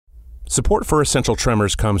Support for Essential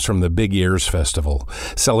Tremors comes from the Big Ears Festival,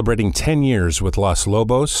 celebrating 10 years with Los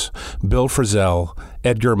Lobos, Bill Frisell,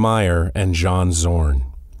 Edgar Meyer, and John Zorn.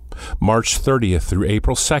 March 30th through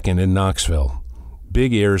April 2nd in Knoxville.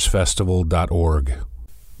 BigEarsFestival.org.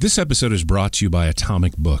 This episode is brought to you by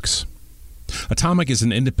Atomic Books. Atomic is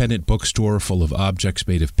an independent bookstore full of objects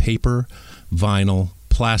made of paper, vinyl,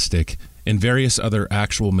 plastic, and various other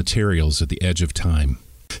actual materials at the edge of time.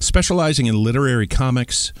 Specializing in literary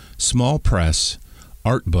comics, small press,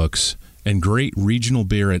 art books, and great regional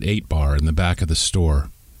beer at 8 Bar in the back of the store.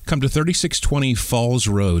 Come to 3620 Falls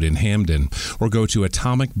Road in Hamden or go to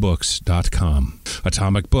atomicbooks.com.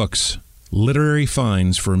 Atomic Books, literary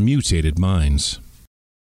finds for mutated minds.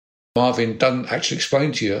 Marvin doesn't actually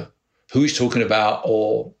explain to you who he's talking about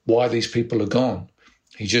or why these people are gone.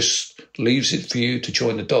 He just leaves it for you to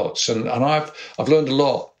join the dots. And I've learned a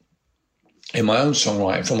lot in my own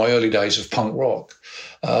songwriting from my early days of punk rock,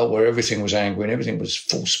 where everything was angry and everything was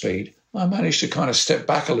full speed. I managed to kind of step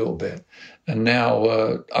back a little bit and now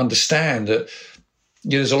understand that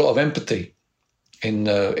there's a lot of empathy in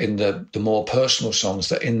the more personal songs,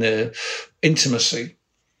 that in the intimacy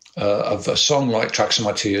of a song like Tracks of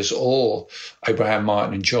My Tears or Abraham,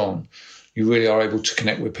 Martin and John, you really are able to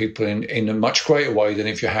connect with people in a much greater way than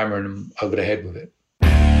if you're hammering them over the head with it.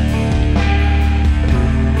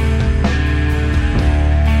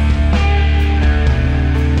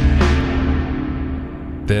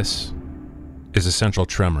 This is Essential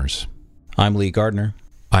Tremors. I'm Lee Gardner.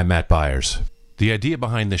 I'm Matt Byers. The idea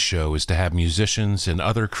behind this show is to have musicians and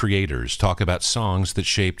other creators talk about songs that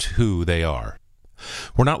shaped who they are.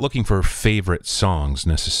 We're not looking for favorite songs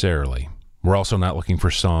necessarily. We're also not looking for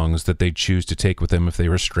songs that they'd choose to take with them if they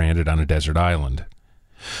were stranded on a desert island.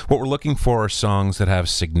 What we're looking for are songs that have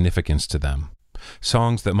significance to them.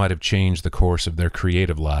 Songs that might have changed the course of their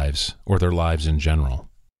creative lives or their lives in general.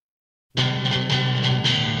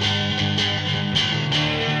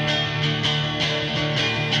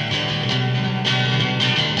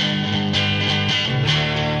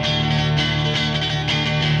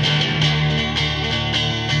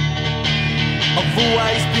 I've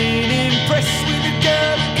always been impressed with a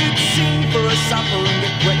girl who could sing for a supper and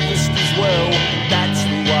get breakfast as well. That's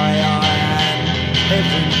the way I am.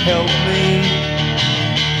 Heaven help me.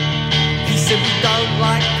 He said we don't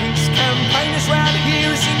like peace campaigners round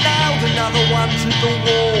here as he nailed another one to the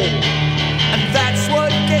wall. And that's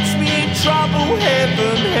what gets me in trouble.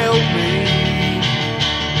 Heaven help me.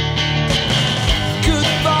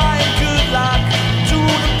 Goodbye and good luck to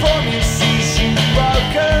all the promises you've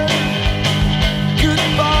broken.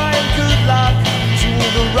 Goodbye and good luck to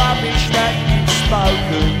all the rubbish that you've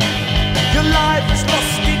spoken. Your life has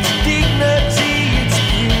lost its dignity, its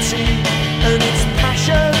beauty and its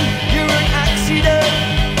passion. You're an accident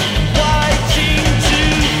waiting to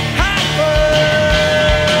happen.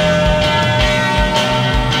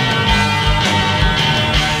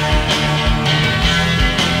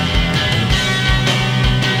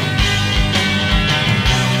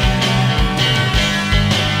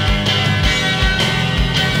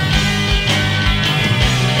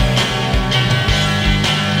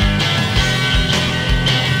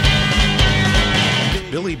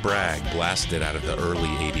 Billy Bragg blasted out of the early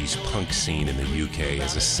 80s punk scene in the UK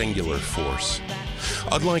as a singular force.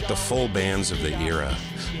 Unlike the full bands of the era,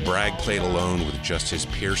 Bragg played alone with just his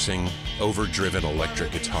piercing, overdriven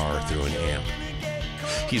electric guitar through an amp.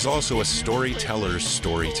 He's also a storyteller's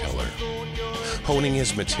storyteller. Honing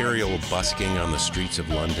his material busking on the streets of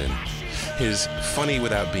London, his funny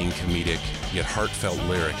without being comedic, yet heartfelt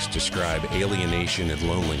lyrics describe alienation and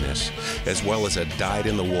loneliness, as well as a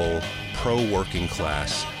dyed-in-the-wool, pro-working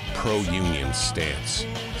class, pro-union stance,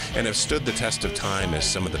 and have stood the test of time as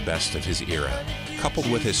some of the best of his era. Coupled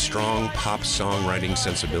with his strong pop songwriting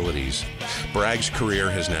sensibilities, Bragg's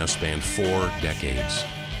career has now spanned 4 decades.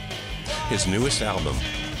 His newest album,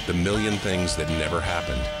 The Million Things That Never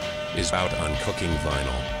Happened, is out on Cooking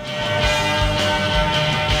Vinyl.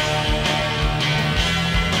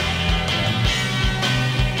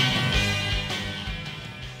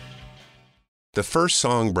 The first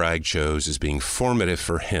song Bragg chose as being formative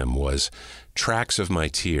for him was Tracks of My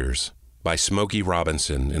Tears by Smokey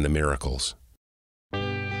Robinson and the Miracles.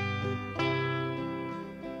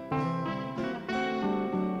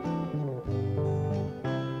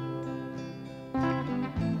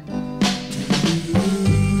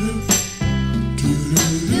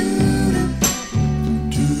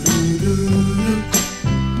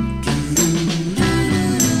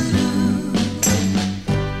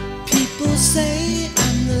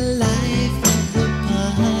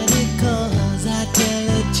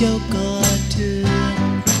 Joke or two.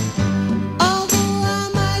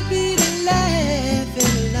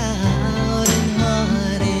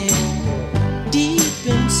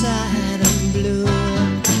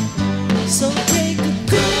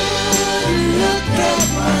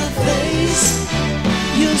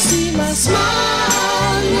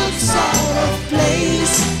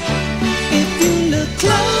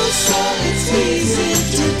 closer, it's easy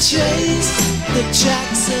to trace the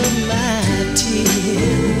tracks of my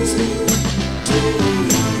tears.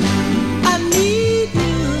 I need you,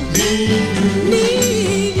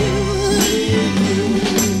 need you.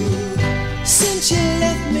 Since you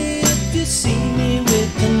left me, if you see me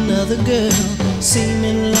with another girl,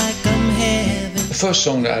 seeming like I'm having. The first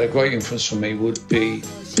song that had a great influence on me would be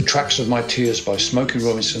The Tracks of My Tears by Smokey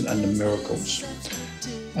Robinson and the Miracles.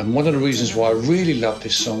 And one of the reasons why I really love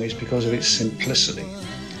this song is because of its simplicity.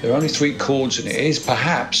 There are only 3 chords in it. It is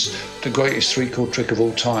perhaps the greatest 3-chord trick of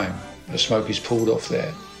all time that Smokey's pulled off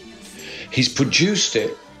there. He's produced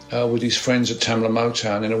it with his friends at Tamla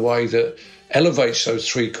Motown in a way that elevates those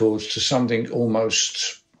 3 chords to something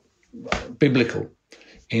almost biblical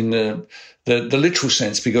in the literal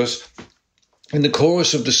sense, because in the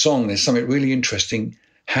chorus of the song there's something really interesting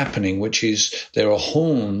happening, which is there are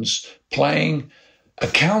horns playing a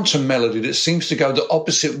counter melody that seems to go the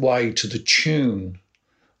opposite way to the tune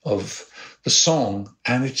of the song,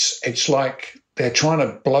 and it's like they're trying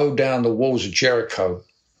to blow down the walls of Jericho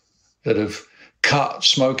that have cut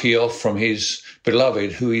Smokey off from his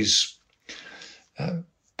beloved, who he's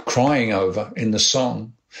crying over in the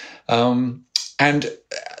song. And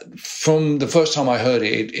from the first time I heard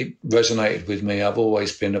it, it resonated with me. I've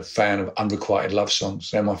always been a fan of unrequited love songs.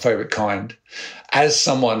 They're my favourite kind. As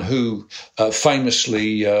someone who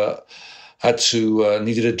famously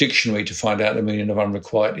needed a dictionary to find out the meaning of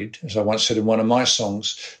unrequited, as I once said in one of my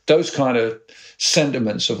songs, those kind of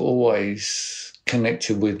sentiments have always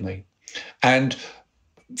connected with me. And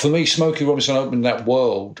for me, Smokey Robinson opened that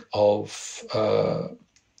world of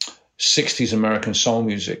 60s American soul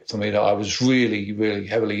music for me that I was really, really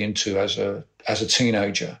heavily into as a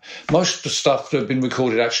teenager. Most of the stuff that had been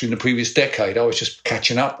recorded actually in the previous decade, I was just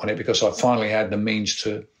catching up on it because I finally had the means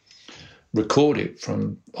to record it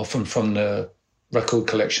often from the record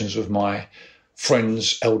collections of my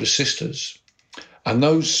friends' elder sisters. And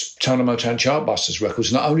those Tamla Motown Chartbusters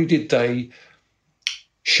records, not only did they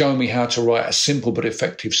show me how to write a simple but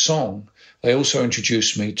effective song, they also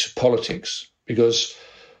introduced me to politics, because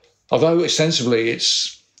although ostensibly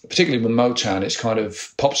it's, particularly with Motown, it's kind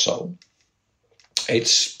of pop soul.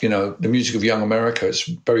 It's, the music of young America. It's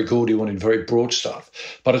very gaudy, wanted very broad stuff.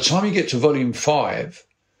 By the time you get to Volume 5,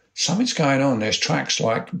 something's going on. There's tracks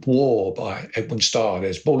like War by Edwin Starr.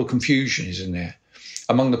 There's Ball of Confusion is in there.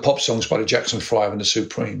 Among the pop songs by the Jackson 5 and the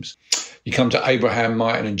Supremes. You come to Abraham,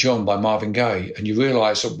 Martin and John by Marvin Gaye, and you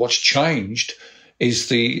realise that what's changed is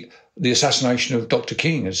the assassination of Dr.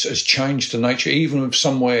 King has changed the nature, even of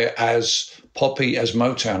somewhere as poppy as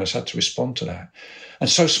Motown has had to respond to that. And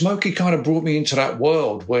so Smokey kind of brought me into that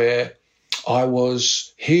world where I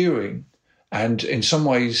was hearing and in some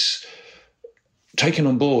ways taking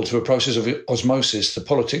on board through a process of osmosis the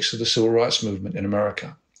politics of the civil rights movement in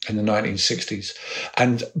America in the 1960s.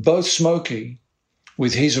 And both Smokey,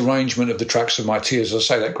 with his arrangement of the Tracks of My Tears, as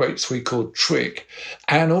I say, that great 3-chord trick,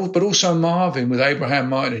 but also Marvin with Abraham,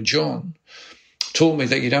 Martin and John, taught me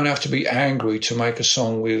that you don't have to be angry to make a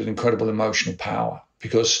song with incredible emotional power.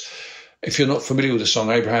 Because if you're not familiar with the song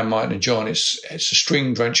Abraham, Martin and John, it's a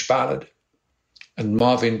string-drenched ballad. And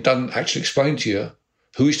Marvin doesn't actually explain to you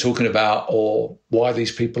who he's talking about or why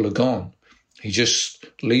these people are gone. He just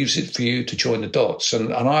leaves it for you to join the dots.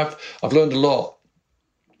 And I've learned a lot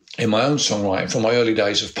in my own songwriting from my early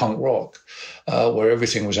days of punk rock, where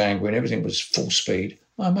everything was angry and everything was full speed.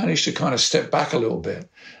 I managed to kind of step back a little bit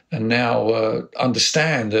and now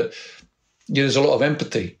understand that there's a lot of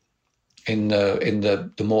empathy in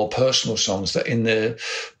the more personal songs, that in the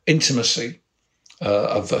intimacy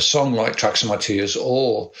of a song like Tracks of My Tears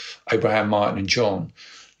or Abraham, Martin and John,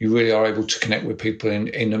 you really are able to connect with people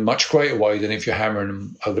in a much greater way than if you're hammering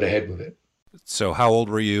them over the head with it. So how old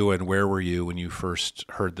were you and where were you when you first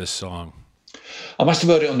heard this song? I must have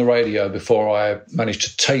heard it on the radio before I managed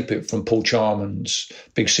to tape it from Paul Charman's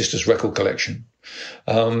Big Sisters record collection.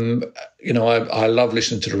 I love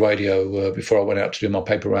listening to the radio before I went out to do my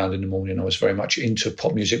paper round in the morning. I was very much into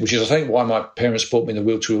pop music, which is, I think, why my parents bought me the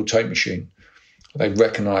wheel-to-wheel tape machine. They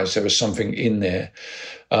recognised there was something in there.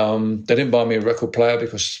 They didn't buy me a record player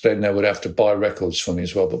because then they would have to buy records for me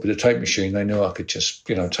as well. But with the tape machine, they knew I could just,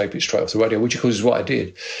 tape it straight off the radio, which of course is what I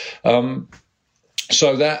did.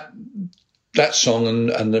 So that song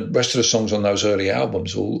and the rest of the songs on those early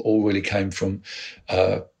albums all really came from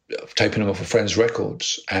taping them off of friends'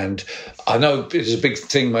 records. And I know there's a big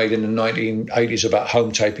thing made in the 1980s about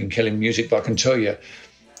home taping killing music, but I can tell you,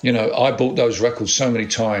 I bought those records so many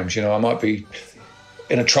times. I might be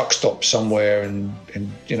in a truck stop somewhere in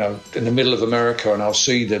the middle of America, and I'll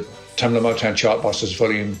see the Tamla Motown Chartbusters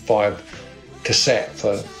Volume 5 cassette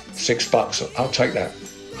for $6. I'll take that.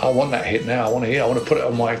 I want that hit now. I want to put it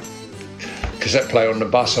on my cassette player on the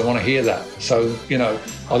bus. I want to hear that. So, you know,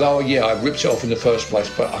 although, yeah, I ripped it off in the first place,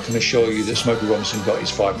 but I can assure you that Smokey Robinson got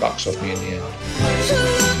his $5 off me in the end.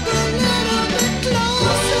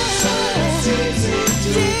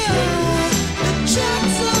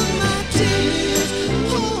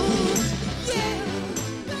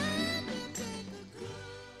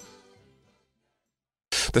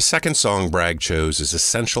 The second song Bragg chose as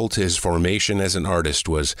essential to his formation as an artist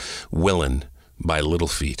was Willin' by Little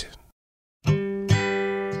Feat.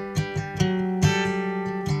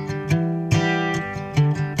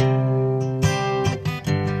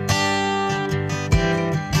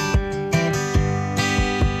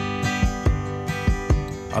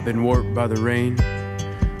 I've been warped by the rain,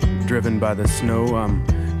 driven by the snow. I'm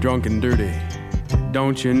drunk and dirty,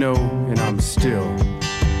 don't you know? And I'm still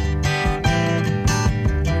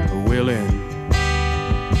willing.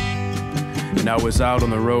 And I was out on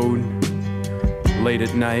the road late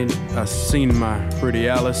at night. I seen my pretty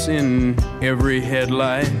Alice in every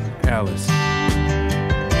headlight. Alice,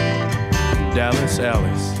 Dallas,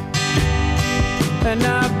 Alice. And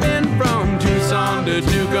I've been from Tucson to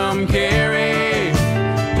Tucumcari,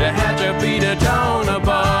 to Hatchapee to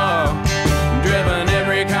Tonopah, driven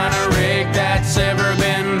every kind of rig that's ever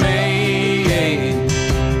been made,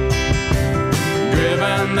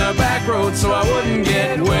 driven the back road so I wouldn't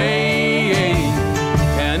get weighed.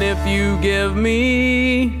 And if you give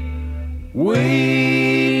me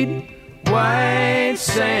weed, white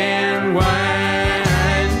sand wine,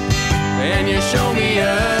 and you show me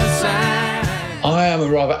a sign. I am a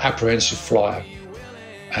rather apprehensive flyer.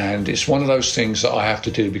 And it's one of those things that I have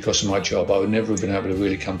to do because of my job. I would never have been able to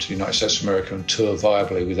really come to the United States of America and tour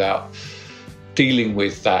viably without dealing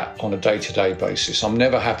with that on a day-to-day basis. I'm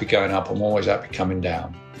never happy going up. I'm always happy coming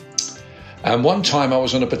down. And one time I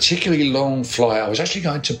was on a particularly long flight. I was actually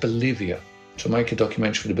going to Bolivia to make a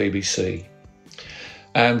documentary for the BBC.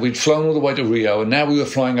 And we'd flown all the way to Rio, and now we were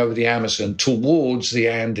flying over the Amazon towards the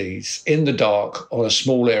Andes in the dark on a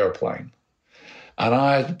small aeroplane. And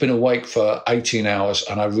I had been awake for 18 hours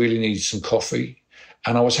and I really needed some coffee.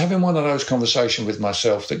 And I was having one of those conversations with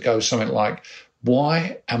myself that goes something like,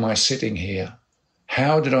 why am I sitting here?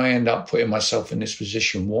 How did I end up putting myself in this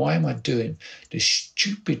position? Why am I doing this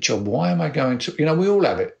stupid job? Why am I going to, you know, we all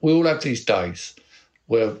have it. We all have these days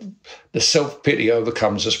where the self-pity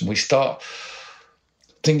overcomes us and we start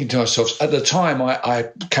thinking to ourselves. At the time, I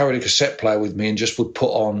carried a cassette player with me and just would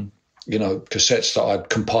put on, you know, cassettes that I'd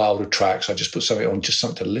compiled of tracks. I just put something on, just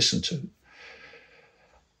something to listen to.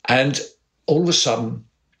 And all of a sudden,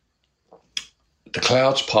 the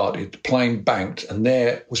clouds parted, the plane banked, and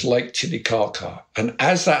there was Lake Titicaca. And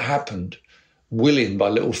as that happened, Willin' by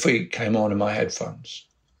Little Feat came on in my headphones.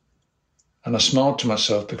 And I smiled to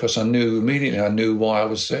myself because immediately I knew why I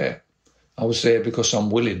was there. I was there because I'm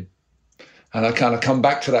willing. And I kind of come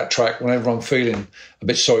back to that track whenever I'm feeling a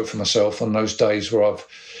bit sorry for myself on those days where I've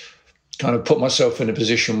kind of put myself in a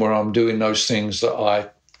position where I'm doing those things that I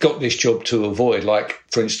got this job to avoid. Like,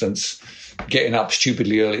 for instance, getting up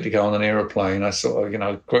stupidly early to go on an aeroplane. I sort of, you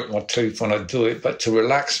know, grit my teeth when I do it, but to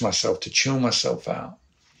relax myself, to chill myself out.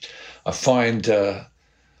 I find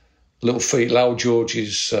Little Feat, Lowell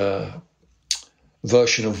George's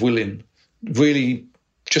version of Willin' really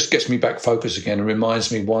just gets me back focused again and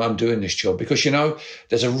reminds me why I'm doing this job. Because, you know,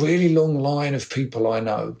 there's a really long line of people I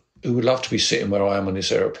know who would love to be sitting where I am on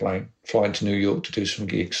this aeroplane, flying to New York to do some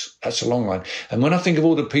gigs. That's a long line. And when I think of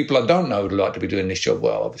all the people I don't know who'd like to be doing this job,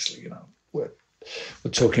 well, obviously, you know, we're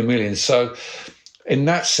talking millions. So in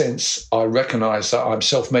that sense, I recognise that I'm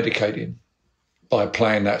self-medicating by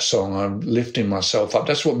playing that song. I'm lifting myself up.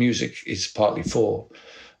 That's what music is partly for.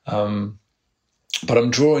 But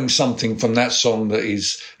I'm drawing something from that song that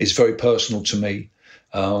is very personal to me.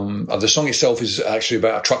 The song itself is actually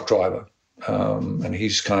about a truck driver. And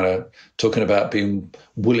he's kind of talking about being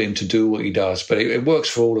willing to do what he does. But it works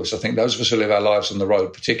for all of us. I think those of us who live our lives on the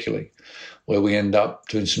road, particularly, where we end up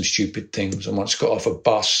doing some stupid things. I once got off a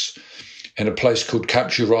bus in a place called Cap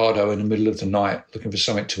Girardeau in the middle of the night looking for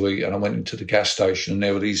something to eat. And I went into the gas station and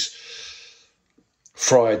there were these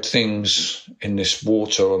fried things in this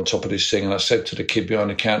water on top of this thing. And I said to the kid behind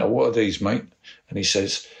the counter, what are these, mate? And he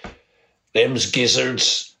says, them's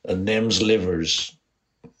gizzards and them's livers.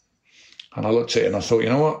 And I looked at it and I thought, you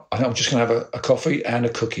know what? I think I'm just going to have a coffee and a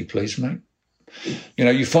cookie, please, mate. You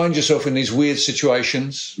know, you find yourself in these weird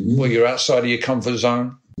situations where you're outside of your comfort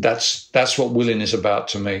zone. That's what willing is about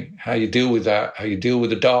to me. How you deal with that, how you deal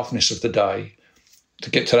with the darkness of the day to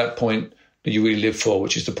get to that point that you really live for,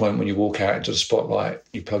 which is the point when you walk out into the spotlight,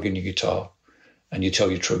 you plug in your guitar and you tell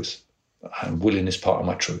your truth. and willing is part of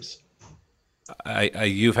my truth.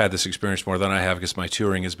 You've had this experience more than I have because my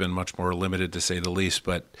touring has been much more limited, to say the least.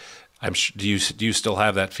 But do you still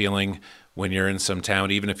have that feeling when you're in some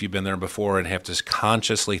town, even if you've been there before, and have to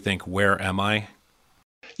consciously think, "Where am I?"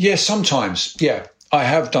 Yeah, sometimes. Yeah, I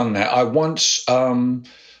have done that. I once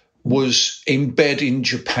was in bed in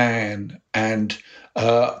Japan, and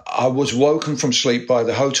I was woken from sleep by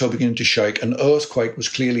the hotel beginning to shake. An earthquake was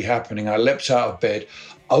clearly happening. I leapt out of bed,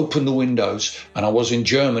 opened the windows, and I was in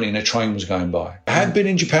Germany and a train was going by. I had been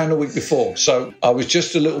in Japan the week before, so I was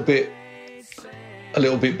just a little bit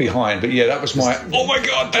behind. But yeah, that was my, oh my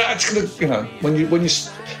God, that's gonna, when you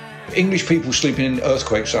English people sleeping in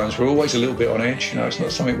earthquake zones, we're always a little bit on edge. It's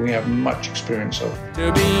not something we have much experience of.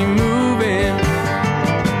 To be moving.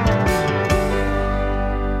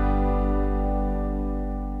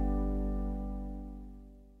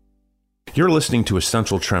 You're listening to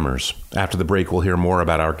Essential Tremors. After the break, we'll hear more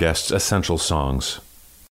about our guests' essential songs.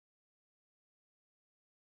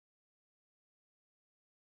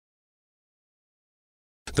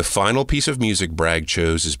 The final piece of music Bragg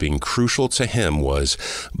chose as being crucial to him was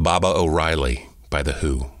Baba O'Riley by The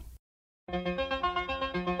Who.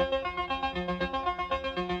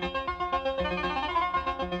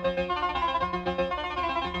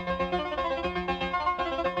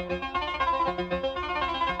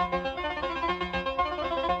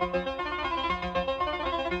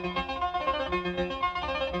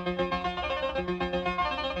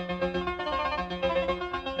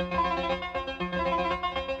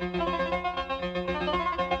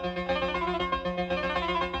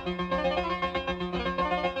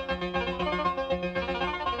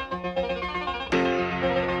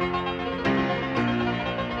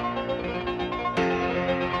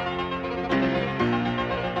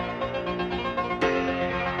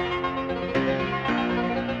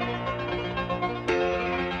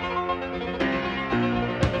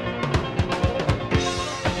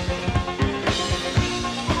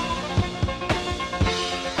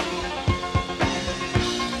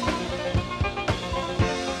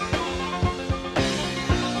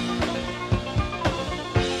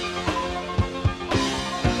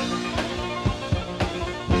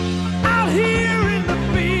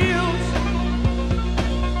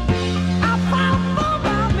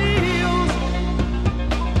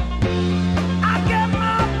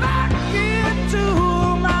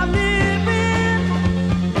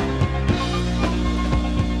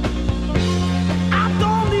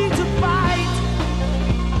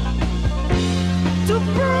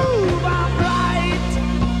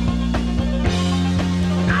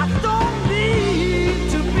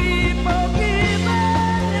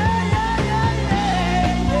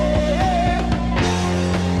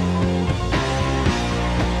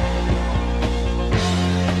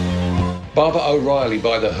 Baba O'Riley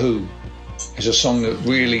by The Who is a song that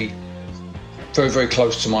really very, very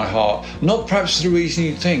close to my heart. Not perhaps the reason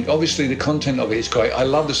you'd think. Obviously, the content of it is great. I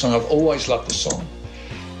love the song. I've always loved the song.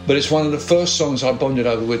 But it's one of the first songs I bonded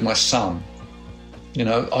over with my son.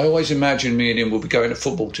 I always imagined me and him would be going to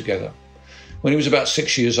football together. When he was about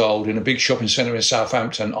 6 years old, in a big shopping centre in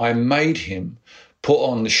Southampton, I made him put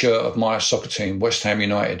on the shirt of my soccer team, West Ham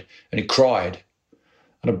United, and he cried.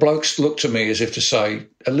 And a bloke looked at me as if to say,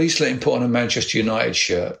 at least let him put on a Manchester United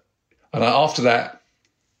shirt. And after that,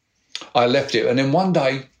 I left it. And then one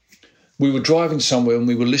day, we were driving somewhere and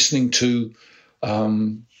we were listening to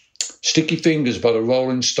Sticky Fingers by the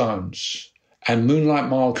Rolling Stones. And Moonlight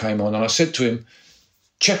Mile came on. And I said to him,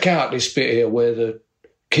 check out this bit here where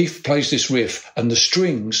Keith plays this riff and the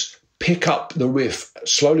strings pick up the riff.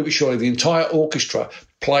 Slowly but surely, the entire orchestra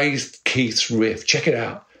plays Keith's riff. Check it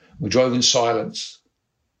out. We drove in silence.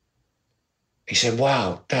 He said,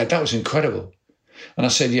 wow, Dad, that was incredible. And I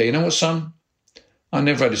said, yeah, you know what, son? I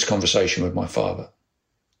never had this conversation with my father.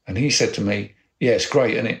 And he said to me, yeah, it's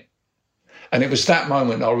great, isn't it? And it was that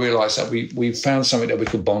moment I realised that we found something that we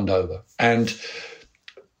could bond over. And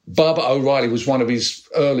Baba O'Riley was one of his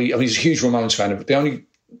early, he's a huge Ramones fan.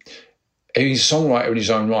 He's a songwriter in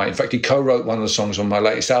his own right. In fact, he co-wrote one of the songs on my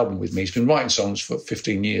latest album with me. He's been writing songs for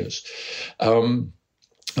 15 years. And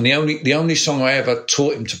the only song I ever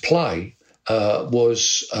taught him to play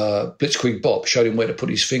was Blitzkrieg Bop, showed him where to put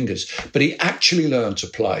his fingers. But he actually learned to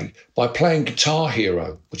play by playing Guitar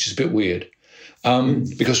Hero, which is a bit weird.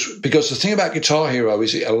 Because the thing about Guitar Hero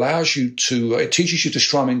is it teaches you to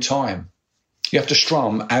strum in time. You have to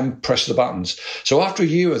strum and press the buttons. So after a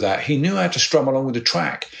year of that, he knew how to strum along with the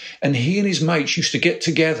track. And he and his mates used to get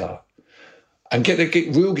together and get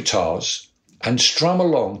real guitars and strum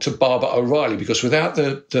along to Baba O'Riley, because without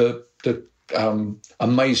the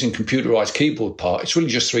amazing computerized keyboard part. It's really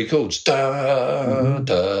just 3 chords. Da,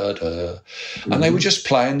 da, da. And they were just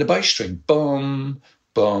playing the bass string. Bum,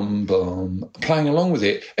 bum, bum. Playing along with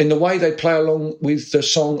it in the way they play along with the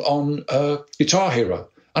song on Guitar Hero.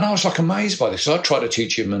 And I was like amazed by this. So I tried to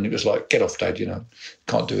teach him and it was like, get off, Dad,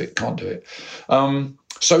 can't do it.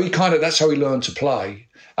 So he that's how he learned to play.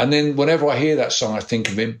 And then whenever I hear that song, I think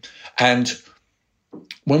of him. And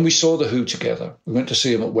when we saw The Who together, we went to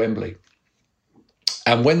see him at Wembley.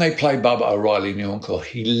 And when they played Baba O'Reilly in the encore,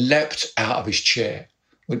 he leapt out of his chair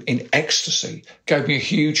in ecstasy, gave me a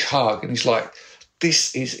huge hug. And he's like,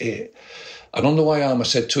 this is it. And on the way home, I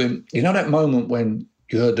said to him, you know that moment when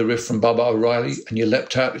you heard the riff from Baba O'Reilly and you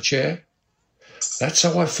leapt out of the chair? That's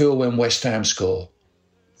how I feel when West Ham score.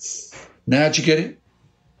 Now, did you get it?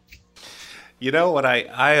 You know what?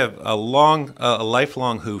 I have a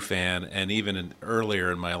lifelong Who fan, and even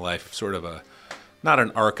earlier in my life, sort of not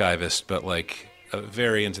an archivist, but like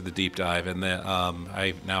very into the deep dive. And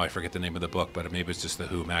I forget the name of the book, but maybe it's just the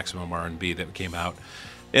Who Maximum R&B that came out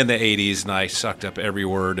in the 80s, and I sucked up every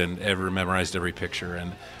word and memorized every picture.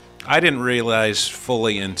 And I didn't realize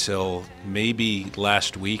fully until maybe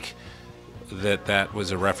last week that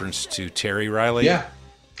was a reference to Terry Riley. Yeah,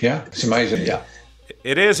 it's amazing. Yeah.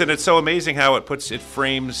 It is, and it's so amazing how it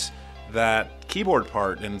frames that keyboard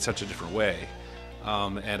part in such a different way.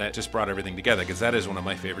 And it just brought everything together, because that is one of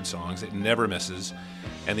my favorite songs. It never misses.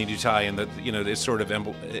 And then you tie in that, it's sort of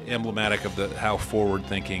emblematic of how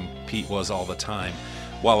forward-thinking Pete was all the time,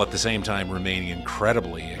 while at the same time remaining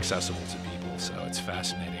incredibly accessible to people. So it's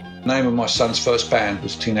fascinating. The name of my son's first band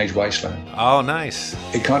was Teenage Wasteland. Oh, nice.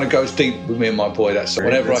 It kind of goes deep with me and my boy.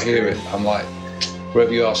 Whenever I hear it, I'm like,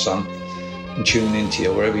 wherever you are, son, I'm tuning into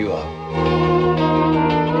you, wherever you are.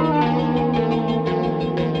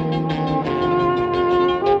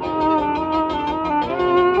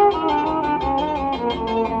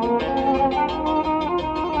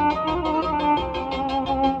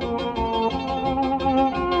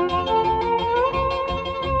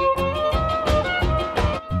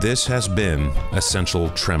 This has been Essential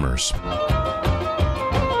Tremors.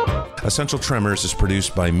 Essential Tremors is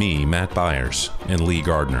produced by me, Matt Byers, and Lee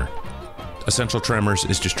Gardner. Essential Tremors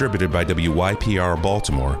is distributed by WYPR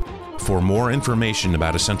Baltimore. For more information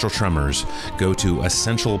about Essential Tremors, go to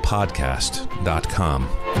essentialpodcast.com.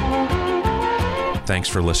 Thanks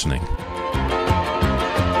for listening.